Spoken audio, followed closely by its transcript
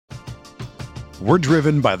We're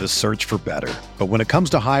driven by the search for better. But when it comes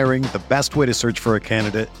to hiring, the best way to search for a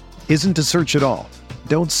candidate isn't to search at all.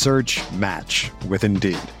 Don't search, match with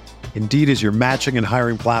Indeed. Indeed is your matching and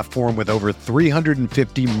hiring platform with over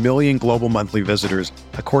 350 million global monthly visitors,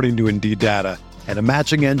 according to Indeed data, and a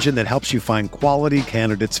matching engine that helps you find quality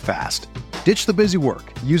candidates fast. Ditch the busy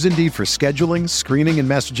work. Use Indeed for scheduling, screening, and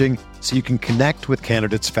messaging so you can connect with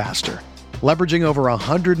candidates faster. Leveraging over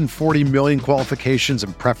 140 million qualifications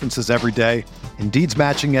and preferences every day, Indeed's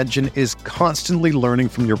matching engine is constantly learning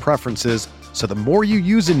from your preferences, so the more you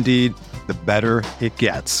use Indeed, the better it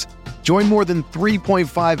gets. Join more than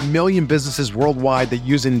 3.5 million businesses worldwide that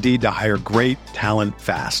use Indeed to hire great talent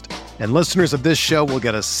fast. And listeners of this show will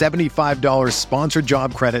get a $75 sponsored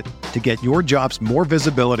job credit to get your jobs more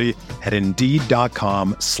visibility at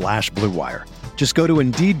Indeed.com/Blue Wire. Just go to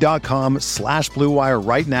Indeed.com/Blue Wire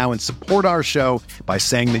right now and support our show by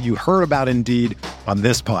saying that you heard about Indeed on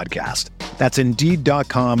this podcast. That's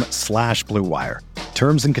Indeed.com/Blue Wire.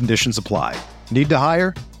 Terms and conditions apply. Need to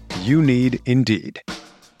hire? You need Indeed.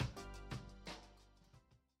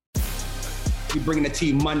 We bring the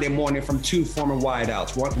team Monday morning from two former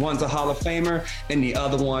wideouts. One's a Hall of Famer, and the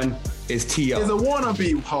other one is T.O. Is a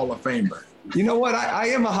wannabe Hall of Famer. You know what? I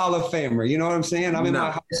am a Hall of Famer. You know what I'm saying? I'm in my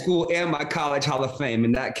high school and my college Hall of Fame,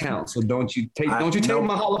 and that counts. So don't you take my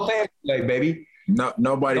Hall of Fame away, baby. No,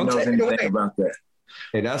 nobody knows anything about that.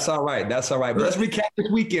 Hey, that's all right. That's all right. But let's recap this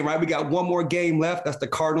weekend, right? We got one more game left. That's the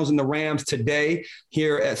Cardinals and the Rams today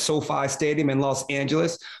here at SoFi Stadium in Los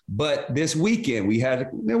Angeles. But this weekend I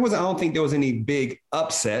don't think there was any big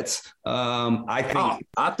upsets. I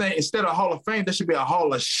think instead of Hall of Fame, there should be a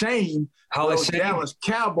Hall of Shame. Hall of Shame. Dallas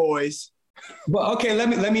Cowboys. Well, okay,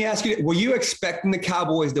 let me ask you, were you expecting the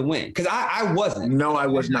Cowboys to win? Because I wasn't. No, I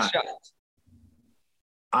was not.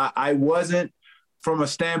 I wasn't, from a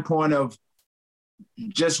standpoint of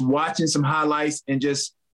just watching some highlights and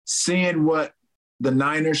just seeing what the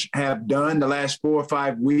Niners have done the last 4 or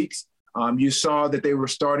 5 weeks. You saw that they were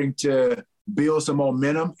starting to build some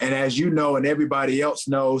momentum. And as you know, and everybody else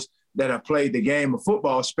knows that have played the game of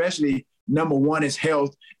football, especially number one is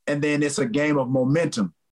health, and then it's a game of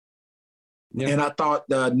momentum. Yeah. And I thought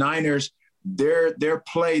the Niners, their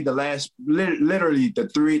play the last 3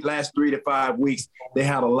 to 5 weeks, they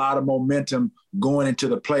had a lot of momentum going into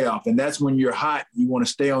the playoff. And that's when you're hot, you want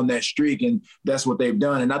to stay on that streak, and that's what they've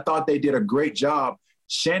done. And I thought they did a great job.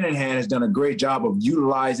 Shanahan has done a great job of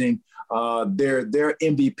utilizing their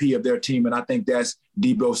MVP of their team, and I think that's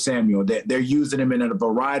Deebo Samuel. They're using him in a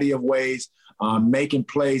variety of ways, making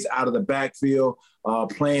plays out of the backfield,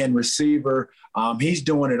 playing receiver. He's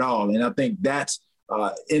doing it all, and I think that's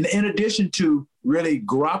in addition to really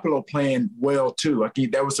Garoppolo playing well too. I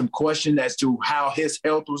think there was some question as to how his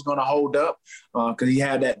health was going to hold up because he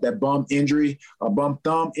had that bum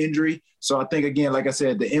thumb injury. So I think, again, like I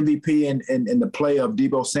said, the MVP and the play of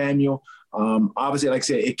Deebo Samuel, obviously, like I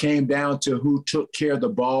said, it came down to who took care of the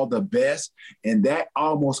ball the best, and that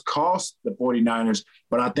almost cost the 49ers.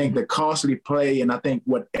 But I think the costly play, and I think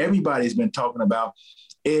what everybody's been talking about,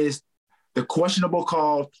 is the questionable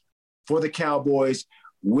call for the Cowboys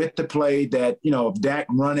with the play that, of Dak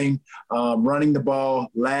running the ball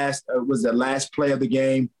was the last play of the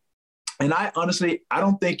game. And I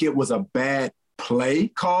don't think it was a bad play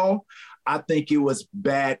call. I think it was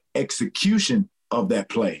bad execution of that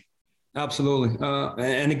play. Absolutely.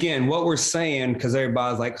 And again, what we're saying, because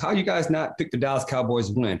everybody's like, how you guys not pick the Dallas Cowboys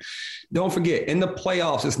to win? Don't forget, in the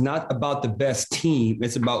playoffs, it's not about the best team.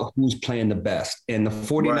 It's about who's playing the best. And the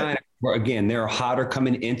 49ers, again, they're hotter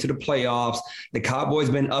coming into the playoffs. The Cowboys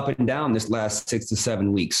been up and down this last 6 to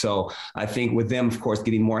 7 weeks. So I think with them, of course,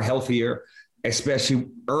 getting more healthier, especially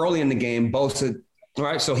early in the game, Bosa,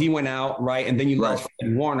 right? So he went out, right? And then you lost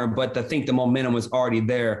Fred Warner, but I think the momentum was already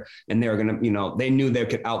there, and they were going to, they knew they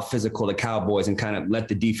could out physical the Cowboys and kind of let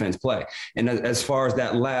the defense play. And as far as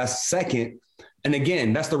that last second, and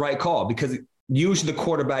again, that's the right call, because usually the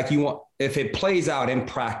quarterback, if it plays out in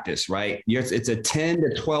practice, right? It's a 10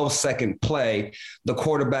 to 12 second play. The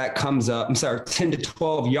quarterback comes up, 10 to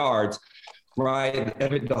 12 yards. Right.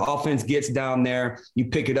 If the offense gets down there, you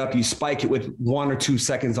pick it up, you spike it with 1 or 2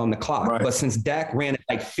 seconds on the clock. Right. But since Dak ran it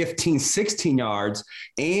like 15, 16 yards,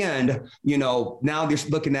 and, now they're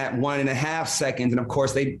looking at 1.5 seconds. And of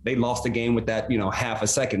course, they lost the game with that, half a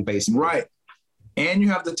second basically. Right. And you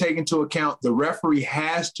have to take into account the referee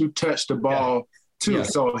has to touch the ball too. Yeah.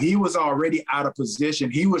 So he was already out of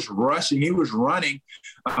position. He was rushing. He was running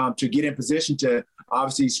to get in position to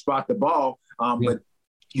obviously spot the ball. But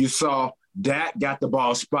you saw Dak got the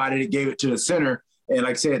ball spotted, it gave it to the center, and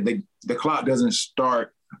like I said, the clock doesn't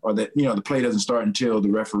start, or the play doesn't start until the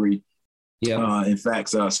referee in fact,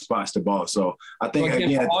 spots the ball. So I think,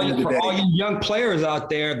 again, for all you young players out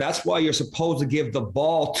there, that's why you're supposed to give the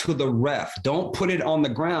ball to the ref. Don't put it on the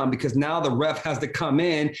ground, because now the ref has to come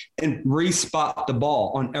in and re-spot the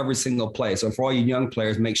ball on every single play. So for all you young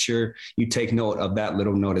players, make sure you take note of that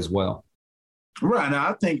little note as well. Right. Now,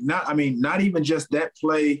 I think not even just that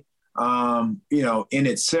play, in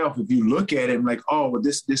itself. If you look at it, I'm like, oh, well,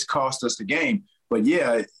 this cost us the game. But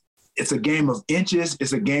yeah, it's a game of inches.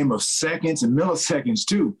 It's a game of seconds and milliseconds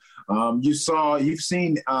too. You've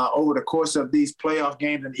seen over the course of these playoff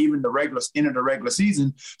games and even the end of the regular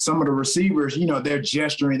season, some of the receivers, they're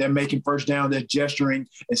gesturing, they're making first down, they're gesturing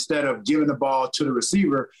instead of giving the ball to the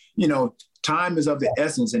receiver. Time is of the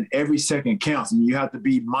essence, and every second counts, and you have to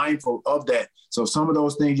be mindful of that. So some of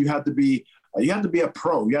those things you have to be a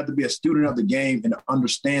pro, you have to be a student of the game and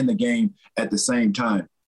understand the game at the same time.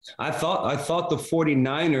 I thought the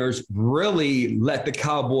 49ers really let the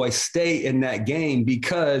Cowboys stay in that game,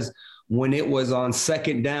 because when it was on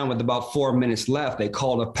second down with about 4 minutes left, they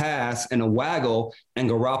called a pass and a waggle, and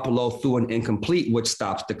Garoppolo threw an incomplete, which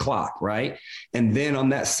stops the clock, right? And then on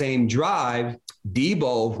that same drive,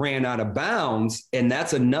 Debo ran out of bounds, and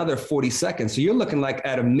that's another 40 seconds. So you're looking like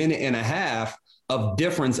at a minute and a half of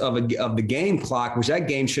difference of the game clock, which that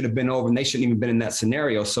game should have been over, and they shouldn't even been in that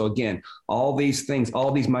scenario. So again, all these things,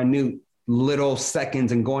 all these minute little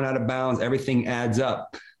seconds and going out of bounds, everything adds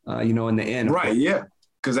up, in the end. Right, yeah,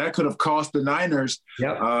 because that could have cost the Niners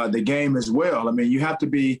the game as well. I mean, you have to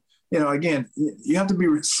be, again, you have to be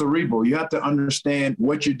cerebral. You have to understand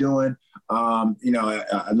what you're doing. I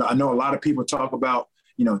know a lot of people talk about,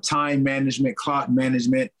 time management, clock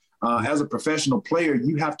management. As a professional player,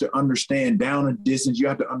 you have to understand down and distance. You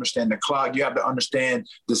have to understand the clock. You have to understand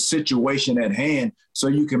the situation at hand so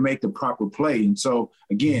you can make the proper play. And so,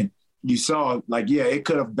 again, you saw it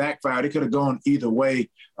could have backfired. It could have gone either way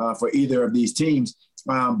for either of these teams.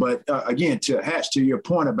 But again, to your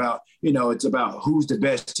point about, it's about who's the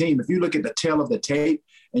best team. If you look at the tail of the tape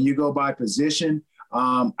and you go by position,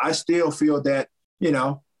 I still feel that,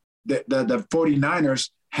 the 49ers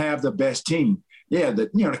have the best team. Yeah,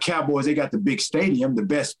 the Cowboys, they got the big stadium, the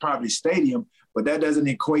best probably stadium, but that doesn't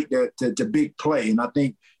equate to big play. And I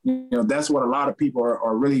think, that's what a lot of people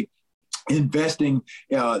are really investing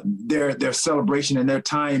their celebration and their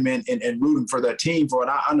time and rooting for their team for.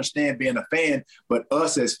 And I understand being a fan, but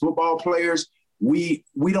us as football players, we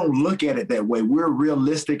don't look at it that way. We're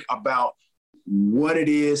realistic about what it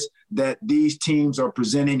is that these teams are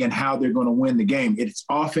presenting and how they're going to win the game. It's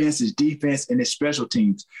offense, it's defense, and it's special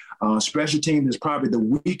teams. Special teams is probably the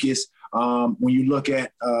weakest when you look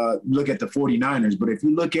at the 49ers. But if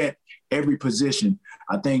you look at every position,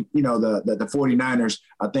 I think, the 49ers,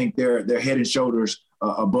 I think they're head and shoulders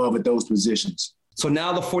above at those positions. So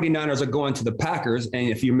now the 49ers are going to the Packers, and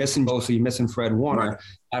if you're missing both, so you're missing Fred Warner, right.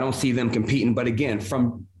 I don't see them competing. But again,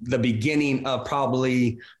 from the beginning of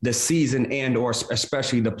probably the season and or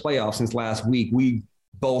especially the playoffs since last week, we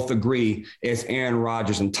both agree it's Aaron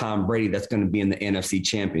Rodgers and Tom Brady that's going to be in the NFC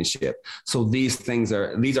Championship. So these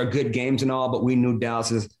are good games and all, but we knew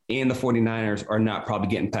Dallas and the 49ers are not probably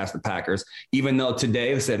getting past the Packers, even though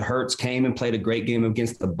today they said Hurts came and played a great game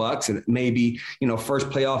against the Bucs, and maybe,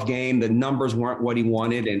 first playoff game, the numbers weren't what he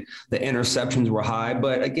wanted and the interceptions were high.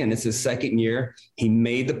 But again, it's his second year. He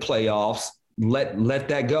made the playoffs. Let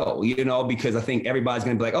that go, because I think everybody's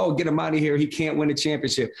going to be like, oh, get him out of here. He can't win a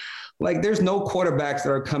championship. Like, there's no quarterbacks that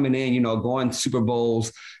are coming in, going to Super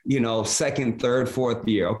Bowls, second, third, fourth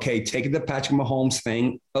year. Okay, take the Patrick Mahomes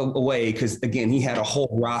thing away, because, again, he had a whole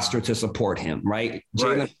roster to support him, right?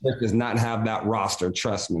 Jalen Hurts does not have that roster,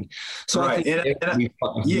 trust me. So I think be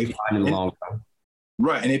fine in the long run.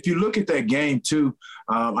 Right. And if you look at that game, too,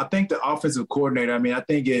 I think the offensive coordinator, I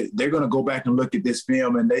think they're going to go back and look at this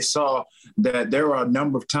film, and they saw that there are a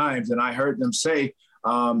number of times, and I heard them say,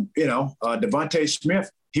 Devontae Smith,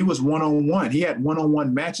 he was one-on-one. He had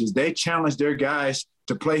one-on-one matches. They challenged their guys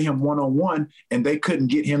to play him one-on-one, and they couldn't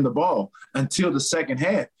get him the ball until the second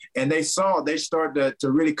half. And they started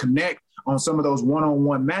to really connect on some of those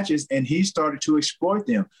one-on-one matches, and he started to exploit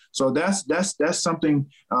them. So that's something,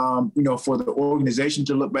 for the organization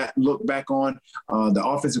to look back on, the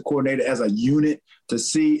offensive coordinator as a unit to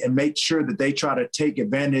see and make sure that they try to take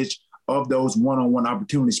advantage of those one-on-one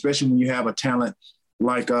opportunities, especially when you have a talent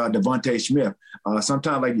like Devontae Smith.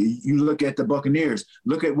 Sometimes, like, you look at the Buccaneers,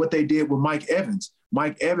 look at what they did with Mike Evans.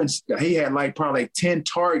 Mike Evans, he had probably 10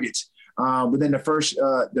 targets within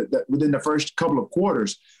the first couple of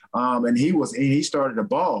quarters, and he started the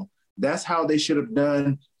ball. That's how they should have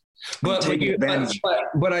done But take advantage.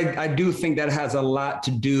 But I do think that has a lot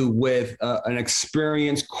to do with an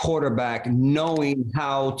experienced quarterback knowing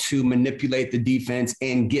how to manipulate the defense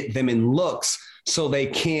and get them in looks so they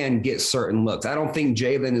can get certain looks. I don't think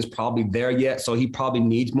Jalen is probably there yet, so he probably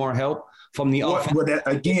needs more help from the offense.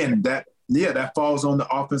 But that falls on the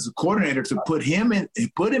offensive coordinator to put him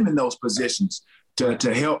in those positions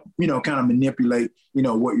to help, kind of manipulate,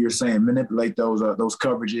 what you're saying, manipulate those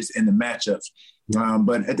coverages and the matchups.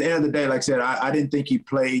 But at the end of the day, like I said, I didn't think he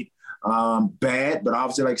played bad, but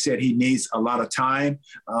obviously, like I said, he needs a lot of time.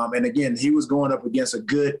 And again, he was going up against a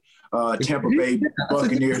good Tampa Bay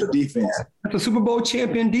Buccaneers defense. That's a Super Bowl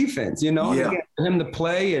champion defense, Yeah. Again, for him to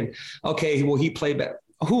play and, okay, well, he played bad.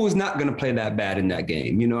 Who is not going to play that bad in that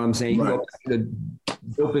game? You know what I'm saying? Right. The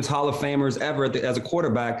dopest Hall of Famers ever as a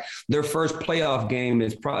quarterback, their first playoff game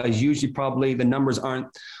is usually probably the numbers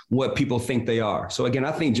aren't what people think they are. So, again,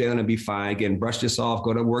 I think Jalen will be fine. Again, brush this off,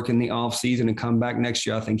 go to work in the offseason and come back next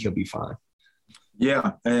year. I think he'll be fine.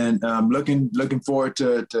 Yeah, and looking forward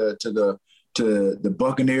to the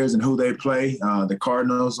Buccaneers and who they play, the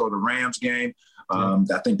Cardinals or the Rams game.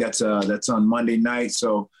 I think that's on Monday night.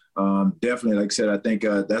 So definitely, like I said, I think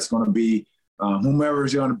that's going to be whoever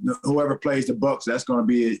plays the Bucs. That's going to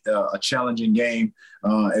be a challenging game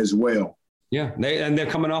as well. Yeah, they're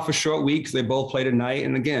coming off a short week. They both play tonight,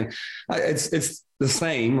 and again, it's the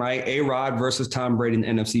same, right? A-Rod versus Tom Brady in the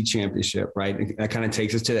NFC Championship, right? That kind of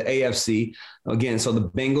takes us to the AFC again. So the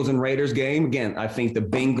Bengals and Raiders game, again, I think the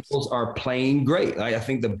Bengals are playing great. I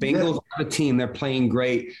think the Bengals are the team. They're playing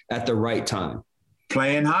great at the right time.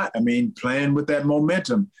 Playing hot. I mean, playing with that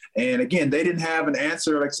momentum. And again, they didn't have an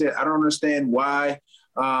answer. Like I said, I don't understand why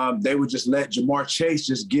they would just let Jamar Chase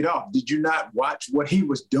just get off. Did you not watch what he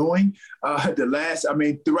was doing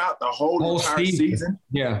throughout the whole entire season?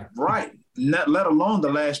 Yeah. Right. Not let alone the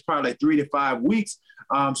last probably 3 to 5 weeks.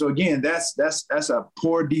 So again, that's a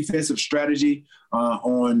poor defensive strategy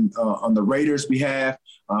on the Raiders' behalf.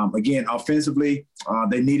 Again, offensively,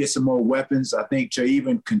 they needed some more weapons, I think, to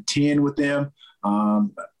even contend with them.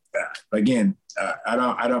 Again,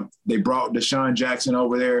 they brought Deshaun Jackson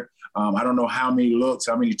over there. I don't know how many looks,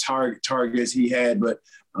 how many targets he had, but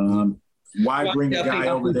why bring the guy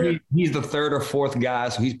over there? He's the third or fourth guy,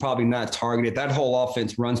 so he's probably not targeted. That whole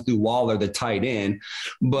offense runs through Waller, the tight end.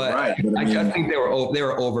 But I think they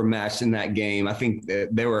were overmatched in that game. I think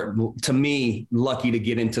they were, to me, lucky to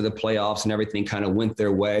get into the playoffs and everything kind of went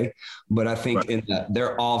their way. But I think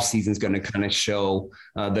their offseason is going to kind of show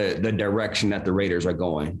the direction that the Raiders are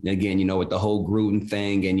going. Again, with the whole Gruden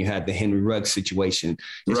thing, and you had the Henry Ruggs situation.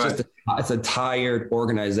 It's a tired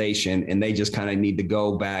organization, and they just kind of need to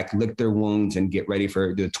go back, lick their wounds, and get ready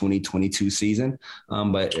for the 2022 season.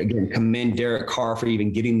 But again, commend Derek Carr for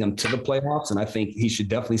even getting them to the playoffs, and I think he should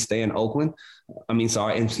definitely stay in Oakland. And he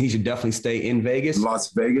should definitely stay in Vegas.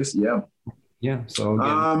 Las Vegas, yeah. Yeah. So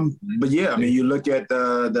again, but yeah, you look at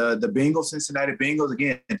the Bengals, Cincinnati Bengals,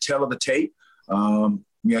 again, tell of the tape.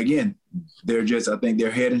 Again, I think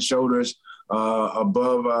they're head and shoulders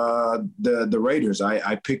above the Raiders.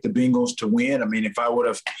 I picked the Bengals to win. If I would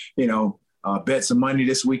have, bet some money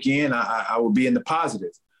this weekend, I would be in the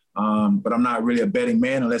positive. But I'm not really a betting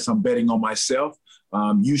man unless I'm betting on myself.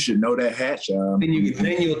 You should know that, Hatch. Then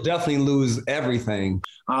you'll definitely lose everything.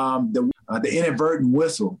 The inadvertent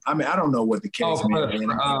whistle. I don't know what the case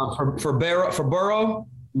for Burrow.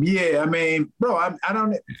 Yeah, bro, I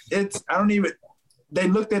don't even. They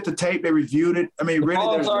looked at the tape. They reviewed it. Really,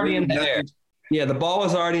 there's already in the air. Yeah, the ball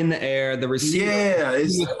was already in the air. The receiver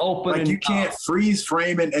it's open. Like you can't freeze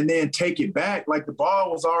frame it and then take it back. Like the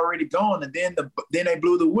ball was already gone, and then they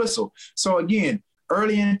blew the whistle. So again,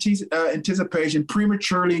 early anticipation,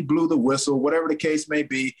 prematurely blew the whistle. Whatever the case may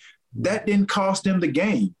be, that didn't cost them the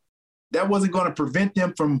game. That wasn't going to prevent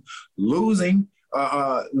them from losing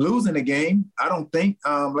the game. I don't think.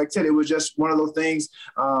 Like I said, it was just one of those things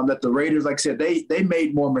that the Raiders, like I said, they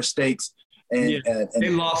made more mistakes. And they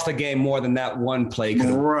lost the game more than that one play.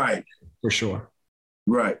 Right. For sure.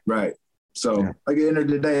 Right. So at the end of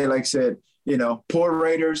the day, like I said, poor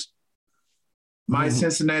Raiders, my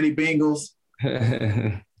Cincinnati Bengals,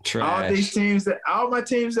 trash. All my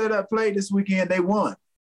teams that played this weekend, they won.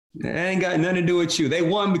 It ain't got nothing to do with you. They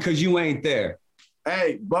won because you ain't there.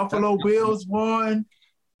 Hey, Buffalo Bills won,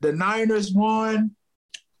 the Niners won,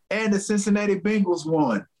 and the Cincinnati Bengals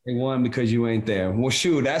won. They won because you ain't there. Well,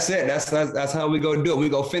 shoot, that's it. That's how we go do it. We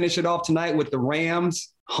go finish it off tonight with the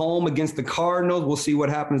Rams home against the Cardinals. We'll see what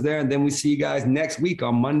happens there, and then we see you guys next week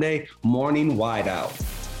on Monday Morning Wideout.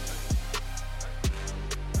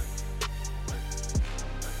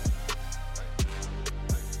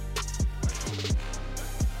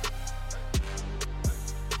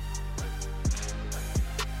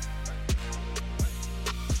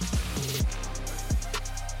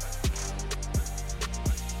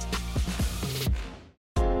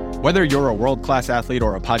 Whether you're a world-class athlete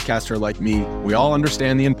or a podcaster like me, we all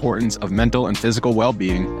understand the importance of mental and physical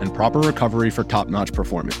well-being and proper recovery for top-notch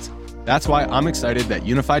performance. That's why I'm excited that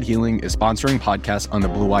Unified Healing is sponsoring podcasts on the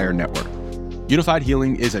Blue Wire Network. Unified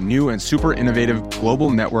Healing is a new and super innovative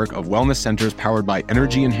global network of wellness centers powered by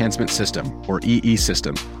Energy Enhancement System, or EE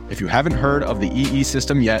System. If you haven't heard of the EE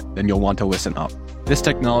System yet, then you'll want to listen up. This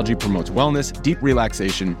technology promotes wellness, deep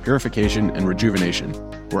relaxation, purification, and rejuvenation.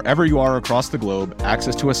 Wherever you are across the globe,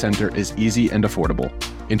 access to a center is easy and affordable.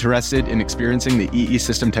 Interested in experiencing the EE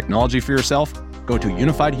System technology for yourself? Go to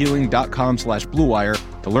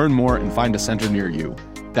unifiedhealing.com/bluewire to learn more and find a center near you.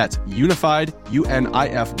 That's unified,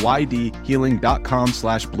 UNIFYD,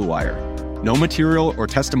 healing.com/bluewire. No material or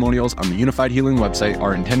testimonials on the Unified Healing website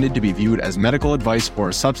are intended to be viewed as medical advice or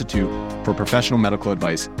a substitute for professional medical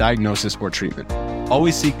advice, diagnosis, or treatment.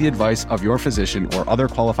 Always seek the advice of your physician or other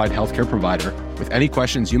qualified healthcare provider with any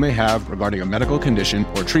questions you may have regarding a medical condition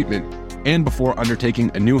or treatment and before undertaking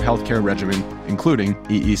a new healthcare regimen, including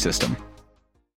EE System.